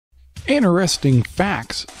Interesting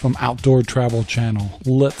facts from Outdoor Travel Channel.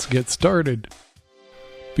 Let's get started.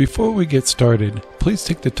 Before we get started, please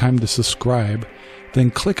take the time to subscribe,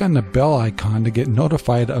 then click on the bell icon to get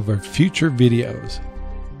notified of our future videos.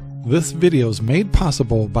 This video is made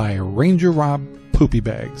possible by Rangerrob Poopy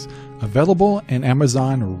Bags, available in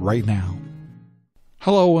Amazon right now.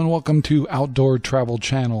 Hello and welcome to Outdoor Travel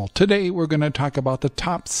Channel. Today we're going to talk about the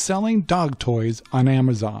top selling dog toys on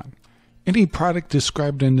Amazon. Any product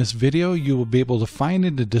described in this video you will be able to find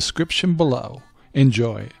in the description below.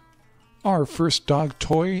 Enjoy. Our first dog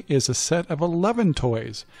toy is a set of 11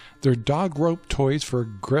 toys. They're dog rope toys for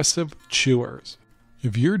aggressive chewers.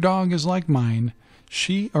 If your dog is like mine,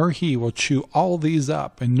 she or he will chew all these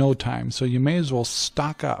up in no time, so you may as well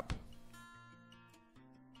stock up.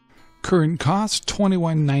 Current cost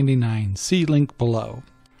 $21.99. See link below.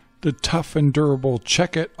 The tough and durable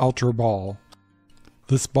Chuckit Ultra Ball.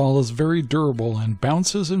 This ball is very durable and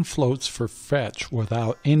bounces and floats for fetch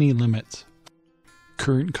without any limits.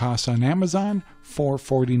 Current cost on Amazon,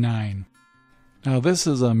 $4.49. Now this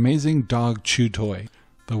is an amazing dog chew toy.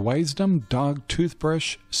 The Wisedom Dog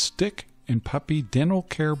Toothbrush Stick and Puppy Dental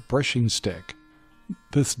Care Brushing Stick.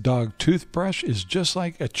 This dog toothbrush is just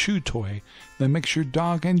like a chew toy that makes your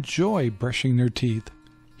dog enjoy brushing their teeth.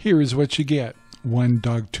 Here is what you get. One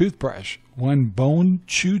dog toothbrush, one bone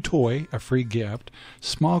chew toy, a free gift,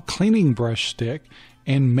 small cleaning brush stick,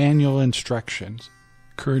 and manual instructions.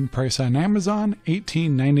 Current price on Amazon,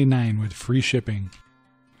 $18.99 with free shipping.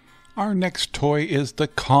 Our next toy is the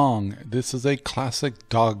Kong. This is a classic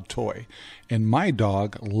dog toy, and my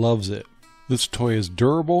dog loves it. This toy is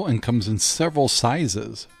durable and comes in several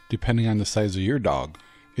sizes, depending on the size of your dog.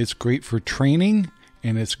 It's great for training,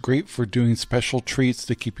 and it's great for doing special treats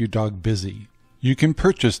to keep your dog busy. You can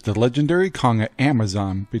purchase the legendary Kong at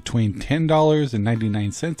Amazon between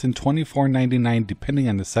 $10.99 and $24.99 depending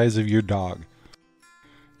on the size of your dog.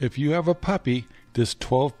 If you have a puppy, this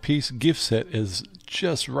 12-piece gift set is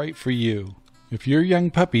just right for you. If your young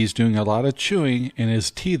puppy is doing a lot of chewing and is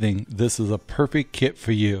teething, this is a perfect kit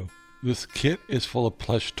for you. This kit is full of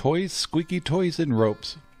plush toys, squeaky toys, and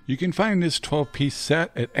ropes. You can find this 12-piece set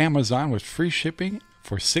at Amazon with free shipping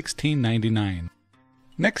for $16.99.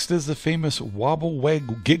 Next is the famous Wobble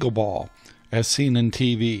Giggle Ball, as seen in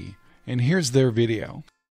TV. And here's their video.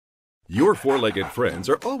 Your four-legged friends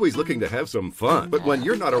are always looking to have some fun, but when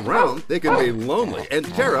you're not around, they can be lonely and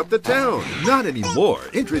tear up the town. Not anymore.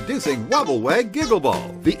 Introducing Wobble Giggle Ball,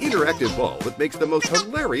 the interactive ball that makes the most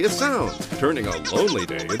hilarious sounds, turning a lonely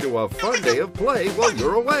day into a fun day of play while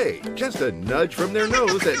you're away. Just a nudge from their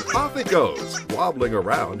nose and off it goes, wobbling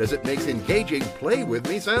around as it makes engaging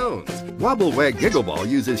play-with-me sounds. Wobble Giggle Ball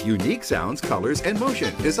uses unique sounds, colors, and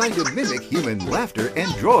motion designed to mimic human laughter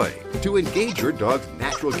and joy, to engage your dog's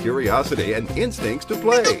natural curiosity and instincts to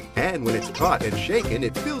play. And when it's caught and shaken,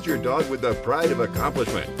 it fills your dog with the pride of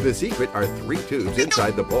accomplishment. The secret are 3 tubes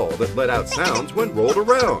inside the ball that let out sounds when rolled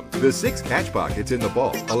around. The 6 catch pockets in the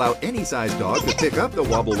ball allow any size dog to pick up the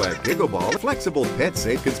Wobble Giggle Ball. Flexible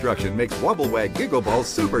pet-safe construction makes Wobble Giggle Ball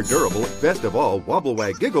super durable. Best of all, Wobble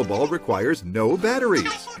Giggle Ball requires no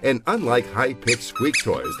batteries. And unlike high-pitched squeak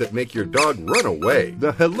toys that make your dog run away,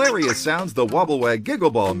 the hilarious sounds the Wobble Giggle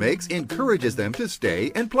Ball makes encourages them to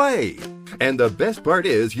stay and play. And the best part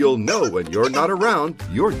is, you'll know when you're not around,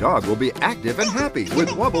 your dog will be active and happy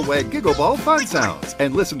with Wobble Giggle Ball fun sounds.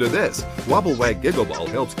 And listen to this, Wobble Giggle Ball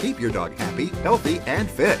helps keep your dog happy, healthy, and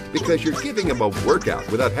fit, because you're giving him a workout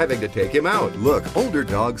without having to take him out. Look, older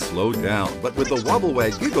dogs slow down, but with the Wobble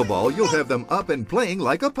Giggle Ball, you'll have them up and playing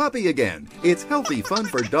like a puppy again. It's healthy fun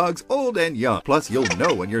for dogs old and young. Plus, you'll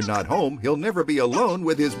know when you're not home, he'll never be alone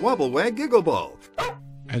with his Wobble Giggle Ball.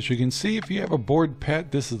 As you can see, if you have a bored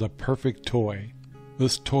pet, this is a perfect toy.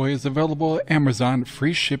 This toy is available at Amazon,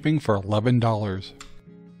 free shipping for $11.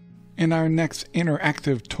 And our next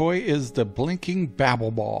interactive toy is the blinking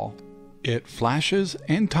Babble Ball. It flashes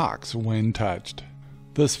and talks when touched.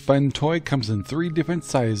 This fun toy comes in 3 different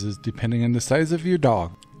sizes depending on the size of your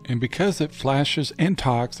dog. And because it flashes and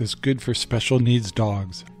talks, it's good for special needs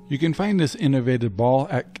dogs. You can find this innovative ball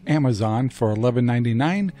at Amazon for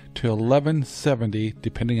 $11.99 to $11.70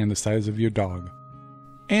 depending on the size of your dog.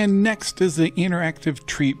 And next is the interactive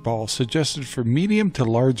treat ball, suggested for medium to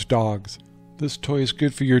large dogs. This toy is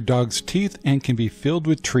good for your dog's teeth and can be filled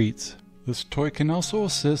with treats. This toy can also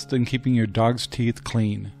assist in keeping your dog's teeth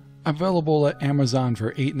clean. Available at Amazon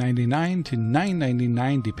for $8.99 to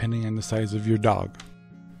 $9.99 depending on the size of your dog.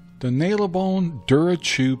 The Nylabone Dura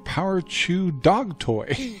Chew Power Chew Dog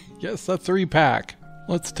Toy. Yes, a 3-pack.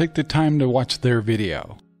 Let's take the time to watch their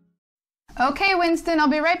video. Okay, Winston, I'll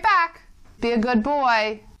be right back. Be a good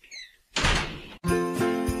boy.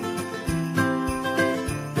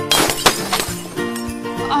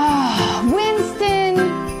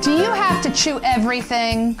 chew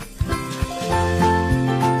everything.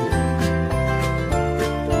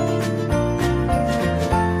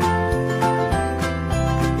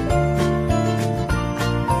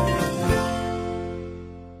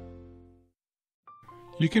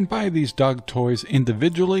 You can buy these dog toys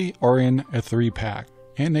individually or in a 3-pack,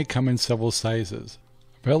 and they come in several sizes.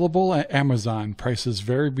 Available at Amazon, prices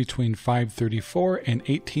vary between $5.34 and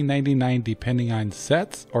 $18.99 depending on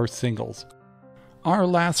sets or singles. Our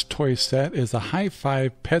last toy set is a High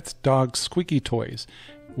Five Pets Dog Squeaky Toys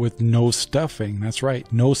with no stuffing. That's right,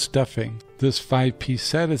 no stuffing. This 5-piece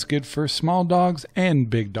set is good for small dogs and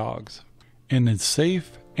big dogs, and it's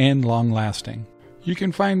safe and long-lasting. You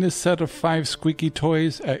can find this set of 5 Squeaky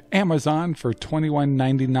toys at Amazon for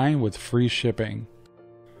 $21.99 with free shipping.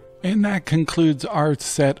 And that concludes our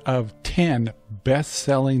set of 10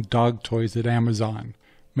 best-selling dog toys at Amazon.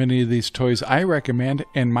 Many of these toys I recommend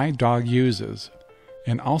and my dog uses.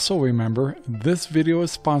 And also remember, this video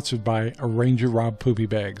is sponsored by Rangerrob Poopy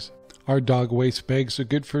Bags. Our dog waste bags are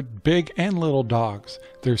good for big and little dogs.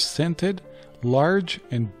 They're scented, large,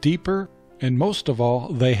 and deeper, and most of all,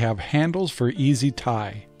 they have handles for easy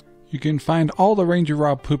tie. You can find all the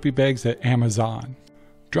Rangerrob Poopy Bags at Amazon.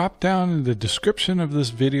 Drop down in the description of this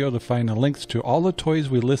video to find the links to all the toys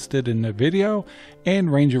we listed in the video and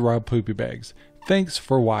Rangerrob Poopy Bags. Thanks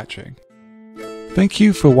for watching. Thank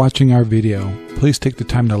you for watching our video. Please take the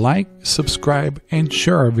time to like, subscribe, and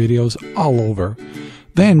share our videos all over.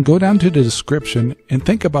 Then go down to the description and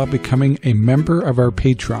think about becoming a member of our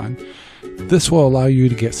Patreon. This will allow you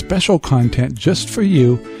to get special content just for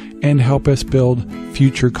you and help us build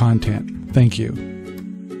future content. Thank you.